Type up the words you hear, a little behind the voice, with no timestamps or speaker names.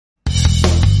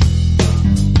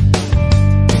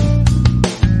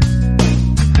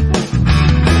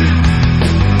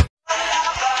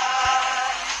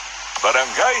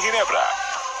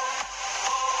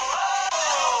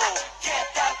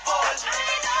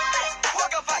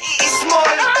small.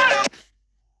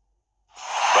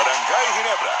 Barangay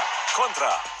Ginebra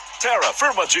kontra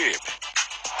Terafirma Dyip.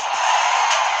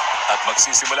 At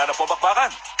magsisimula na po bakbakan.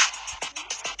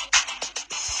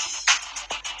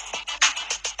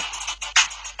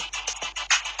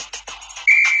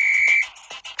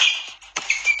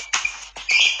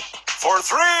 For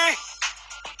 3.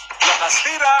 Lakas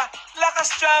tira, lakas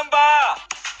chamba.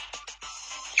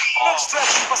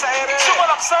 Nag-stretching pa sa ere.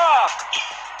 Sumalaksak.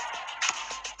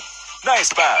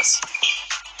 Nice pass.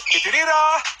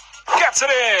 Itinira. Gets it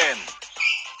in.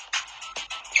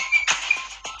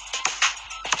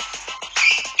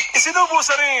 Isinubo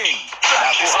sa ring.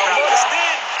 Nakuha ang bolas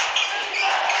din.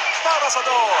 Para sa 2.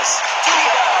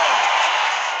 Tugan.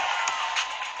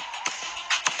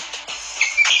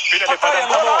 Pinalipad ang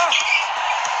bola.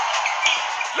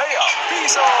 Layup.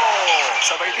 Piso.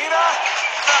 Sabay tira.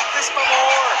 Practice pa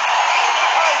more.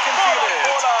 I can feel it.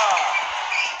 Bola.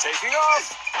 Taking off.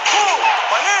 Boom.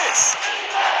 Panis.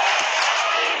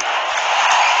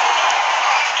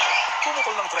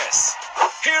 Pumukol ng 3.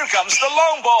 Here comes the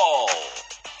long ball.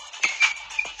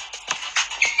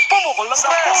 Pumukol ng 3.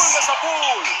 Sa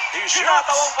pool. He shoots.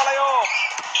 Tinatawang palayok.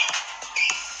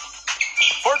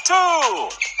 For 2.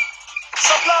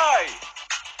 Supply.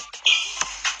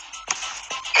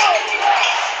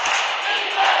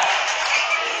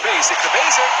 Basic to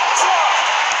basic. Swat.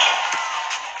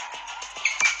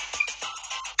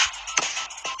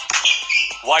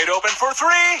 Wide open for 3.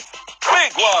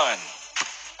 Big one.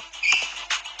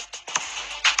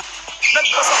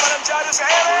 Nagbasa pa ng dyaryo sa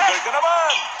ere. Burger ka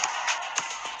naman.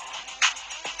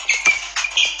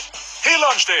 He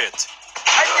launched it.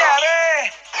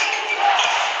 Anyari.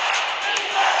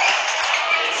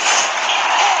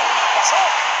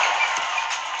 Pasok.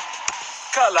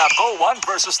 Kala ko 1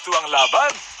 versus 2 ang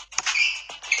laban.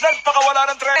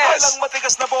 Nagpakawala ng 3. Walang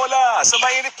matigas na bola sa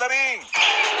mainit na ring.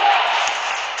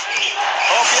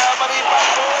 Hopya maripan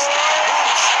po.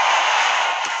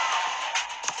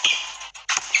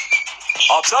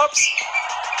 Ups.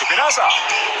 Ipinasa.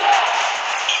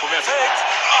 Pumefake.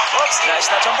 Oops,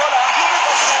 na-snatch ang bola.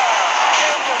 Lumipot na.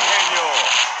 Genyo.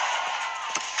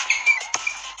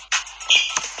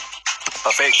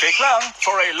 Pa-fake lang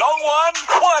for a long one.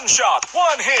 1 shot,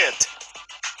 1 hit.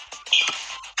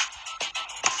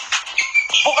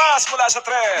 Bukas mula sa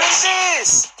 3.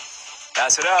 This!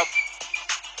 Pass it up.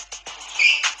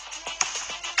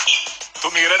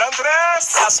 Tumira ng 3.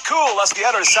 As cool as the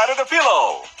other side of the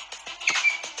pillow.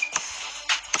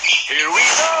 Here we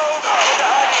go.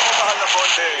 Pagdahani mo mahal na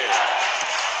konti.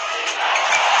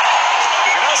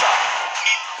 Ipinasa.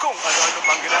 Kung ano-ano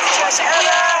pang ginagawa si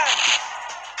Ellen.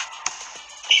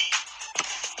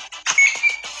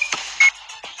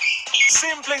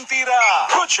 Simpleng tira.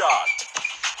 Good shot.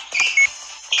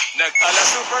 Nag-ala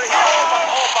superhero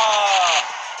pang-opa.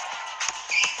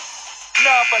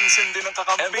 Napansin din ng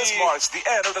kakampi. And this marks the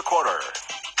end of the quarter.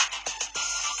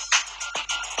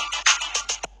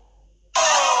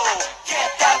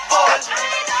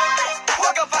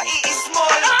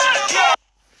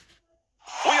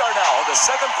 We are now in the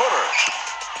second quarter.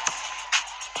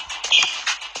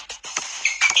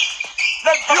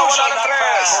 Nagpakawala ng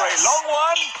 3. For a long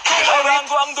one.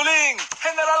 Kinarango ang duling.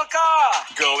 General ka.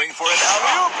 Going for an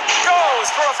alley-oop. Goes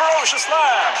for a ferocious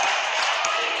slam.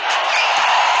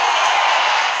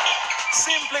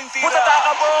 Simpleng tira.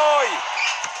 Butataka boy.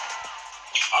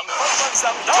 Ang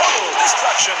pagbansang double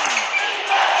distraction.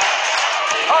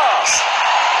 Pass.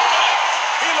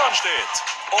 He launched it.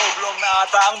 Oblong na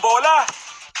ata ang bola.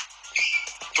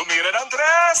 Tumira ng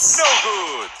 3. No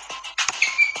good.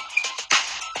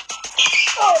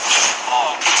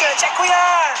 I-check ko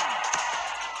yan.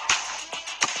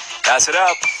 Pass it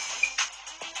up.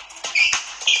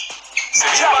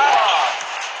 Sinipa.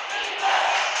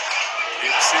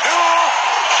 Ipsidu.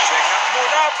 Check up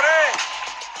muna, pre.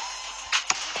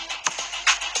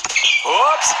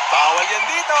 Oops, bawal yan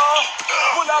dito.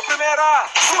 Mula primera.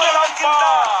 Sumalang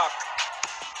kintak.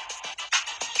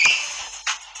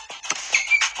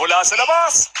 Mula sa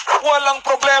labas. Walang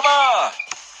problema.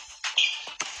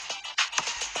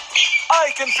 I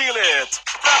can feel it.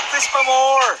 Practice pa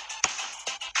more.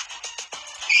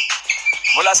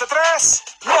 Mula sa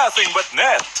 3. Nothing but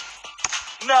net.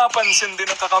 Napansin din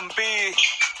ng kakampi.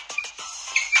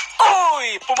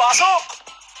 Uy! Pumasok!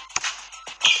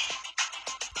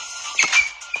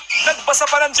 Nagbasa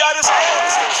pa ng dyaryo sa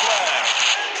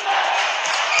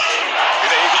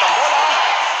pinaikot ang bola.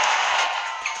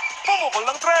 Pumukol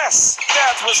ng 3.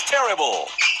 That was terrible.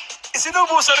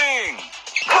 Isinubo sa ring.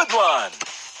 Good one.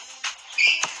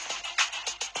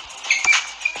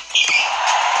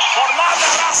 Formada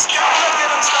Rasca. Lagyan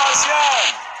ng stars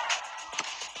yan.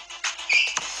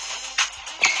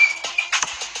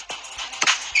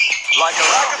 Like a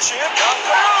rocket ship,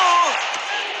 Kangaroo!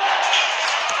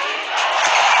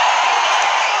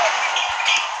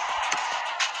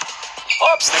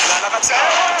 Oops, naglalakad sa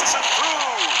edge and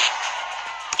through.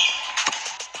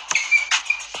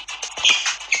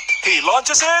 He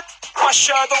launches it.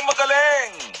 Masyadong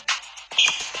magaling.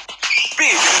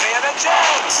 Bibili na yan ang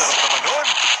jam. Sarap naman nun.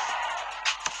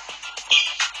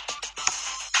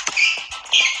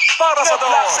 Para sa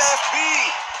dos. Sa FB.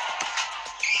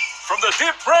 From the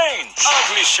deep range.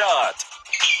 Ugly shot.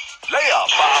 Layup.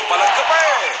 Papalag ka pa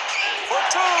eh. For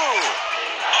two.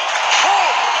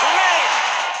 Boom. Galing.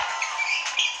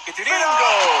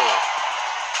 Bingo.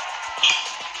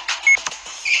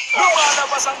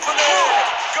 Lumalabas ang kulit.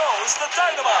 Goes the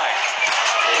dynamite.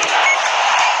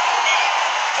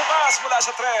 Bukas mula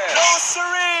sa tres. No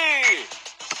siree.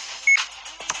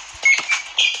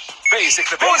 Basic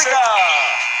na basic.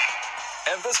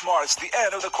 And this marks the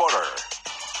end of the quarter.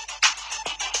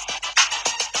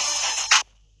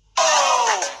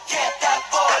 Oh, get that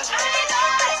ball.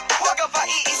 Huwag ka pa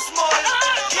i-small.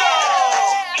 Yo!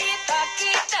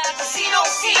 Kita-kita kung sinong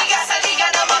siga sa liga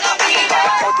ng mga pila.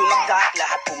 O tumakda,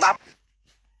 lahat pumap.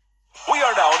 We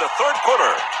are now in the third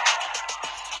quarter.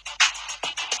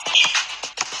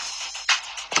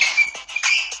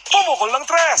 Pumukol ng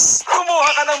tres. Kumuha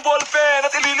ka ng ballpen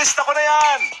at ililista ko na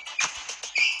yan.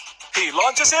 He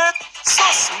launches it.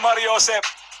 Sus Mariosep.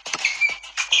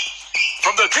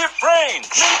 From the deep range.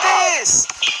 Mintis.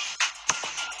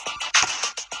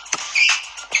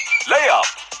 Layup.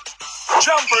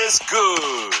 Jumper is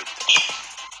good.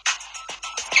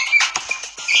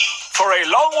 For a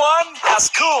long one, as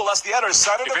cool as the other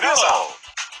side of the pillow.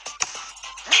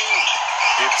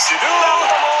 Dipsy-doo.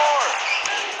 More.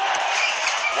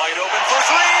 Wide open for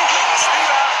three. Lakas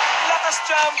tira. Lakas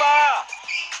chamba.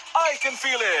 I can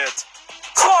feel it.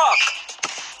 Clock.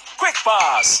 Quick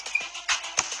pass.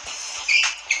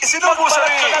 Isinubo sa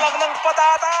ring. Magbalat ka na lang ng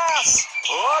patatas.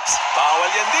 Oops. Bawal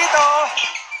yan dito.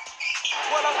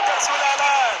 Walang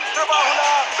personalan. Trabaho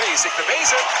lang. Basic na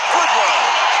basic. Good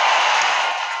one.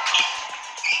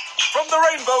 From the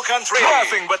Rainbow Country.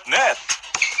 Nothing but net.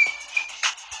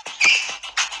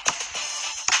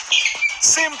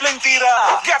 Simpleng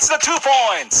tira. Gets the 2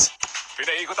 points.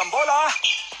 Pinaikot ang bola.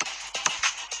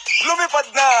 Lumipad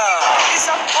na.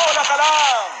 Isang bola ka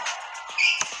lang.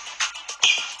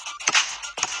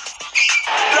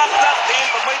 Black din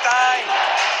pag may time.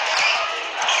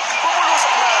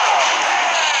 Bumulusok na.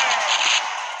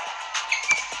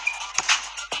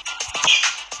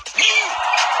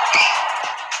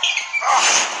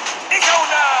 Ikaw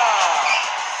na.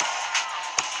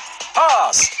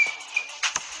 Pass.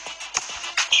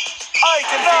 I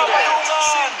can feel it.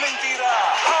 Simpleng tira.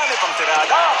 Hanip ang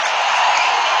tirada.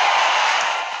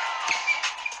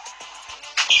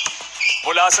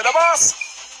 Mula sa labas.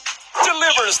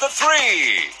 Delivers the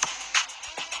three.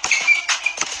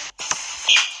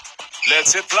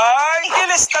 Lets it fly.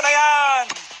 Ilista na yan.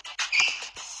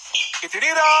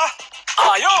 Itinira.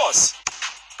 Ayos.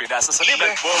 Pinasa sa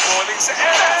libre. Nagboboling sa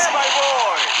edge. That's my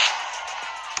boy.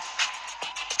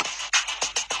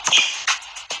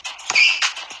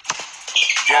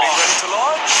 Getting ready to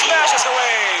launch. Smashes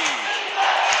away.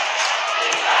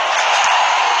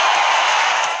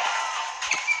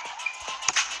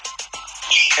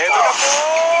 Eto na po.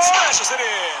 Smashes it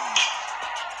in.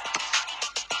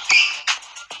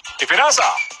 Ipinasa.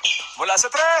 Mula sa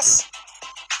tres.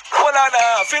 Wala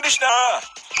na. Finish na.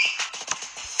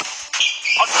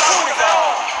 Pagtawid na.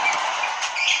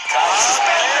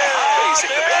 Suspended. Basic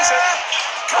na basic.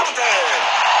 Counted.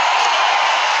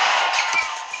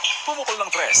 Pumukol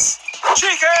ng tres.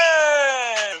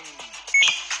 Chicken!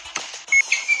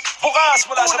 Bukas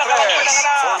mula sa tres.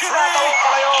 For three.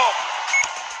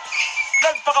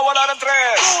 Nagpakawala ng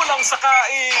tres. Kulang sa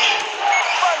kain.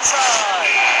 Bansay.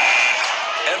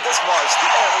 And this marks the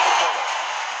end of the quarter.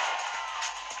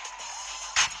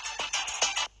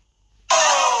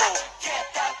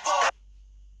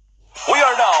 We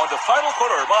are now in the final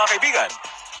quarter, mga kaibigan.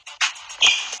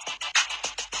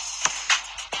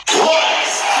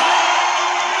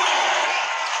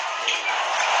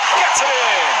 Gets it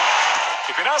in.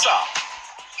 Ipinasa.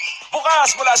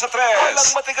 Bukas mula sa tres.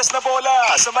 Walang matigas na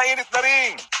bola sa mainit na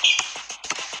ring.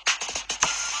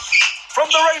 From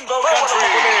the Rainbow Country.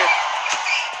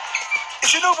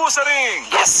 Isinubo sa ring.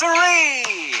 Yes,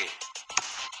 sirree!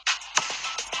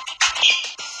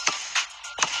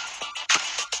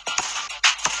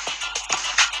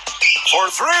 For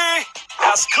three.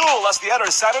 As cool as the other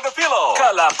side of the pillow.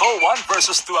 Kala ko 1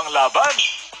 versus 2 ang laban.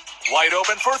 Wide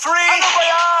open for three. Ano ba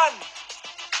yan?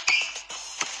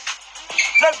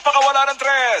 Nagpakawala ng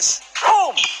tres.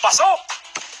 Boom! Pasok!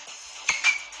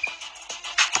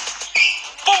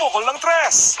 Pumukol ng 3.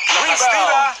 Lakas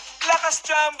tira, lakas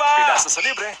chamba. Pinasa sa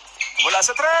libre. Mula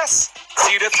sa 3.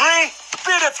 See the 3,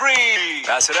 be the 3.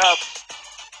 Pass it up.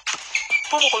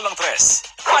 Pumukol ng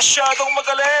 3. Masyadong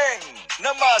magaling.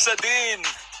 Namasa din.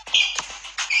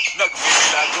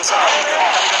 Nagmimilagro sa akin.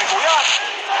 Talaga ni Kuya.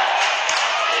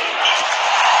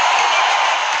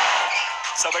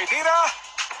 Sabay tira.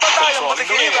 Patayang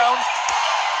matiki.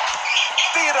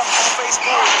 Tirang ng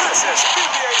Facebook. This is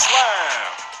PBA Slam.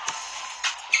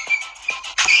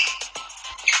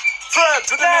 Fred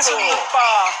to the middle.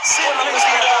 Simple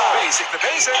tira. Basic na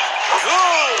basic.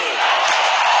 Good.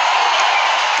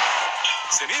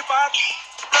 Sinipat.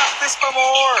 Practice pa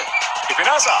more.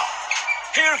 Ipinasa.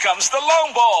 Here comes the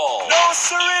long ball. No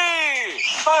siree.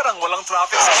 Parang walang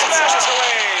traffic sa smashes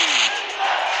away.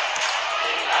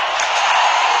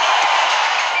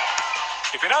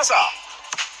 Ipinasa.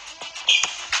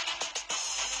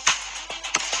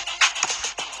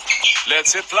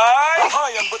 Let's it fly.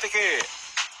 Hayang butiki.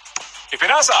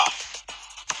 Ipinasa.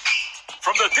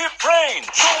 From the deep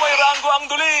range. Kung may ranggo ang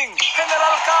duling,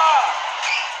 general ka.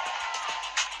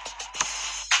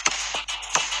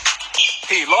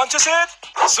 He launches it.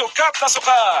 Sukat na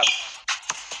sukat.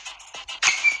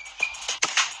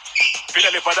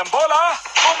 Pinalipad ang bola.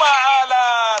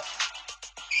 Umaalat.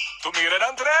 Tumira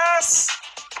ng 3.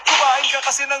 Kumain ka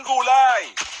kasi ng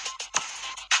gulay.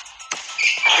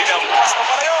 Tinampas pa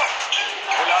palayo.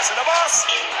 Mula sa labas.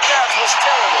 That was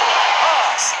terrible.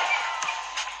 Pass.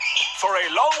 For a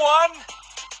long one.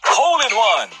 Hole in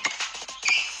one.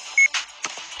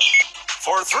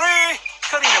 For 3.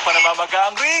 Kanina pa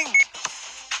namamaga ang ring.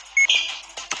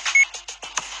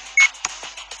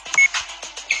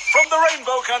 From the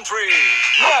Rainbow Country.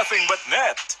 Nothing but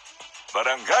net.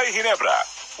 Barangay Ginebra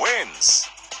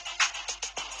wins.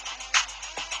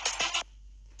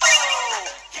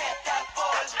 Get that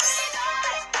ball.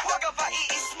 Huwag ka pa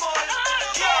i-small.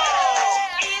 Yo!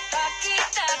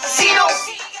 Ipakita sino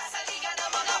siga sa liga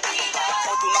ng mga pila.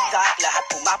 O tumakda, lahat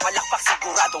pumapalakpak.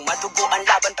 Siguradong madugo ang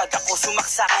laban pag ako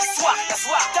sumaksak. Swak na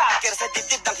swak, dagger sa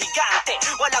dibdib ng higante.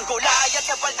 Walang gulay at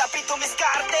kapal tapit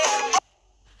tumiskarte.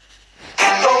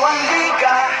 Ito ang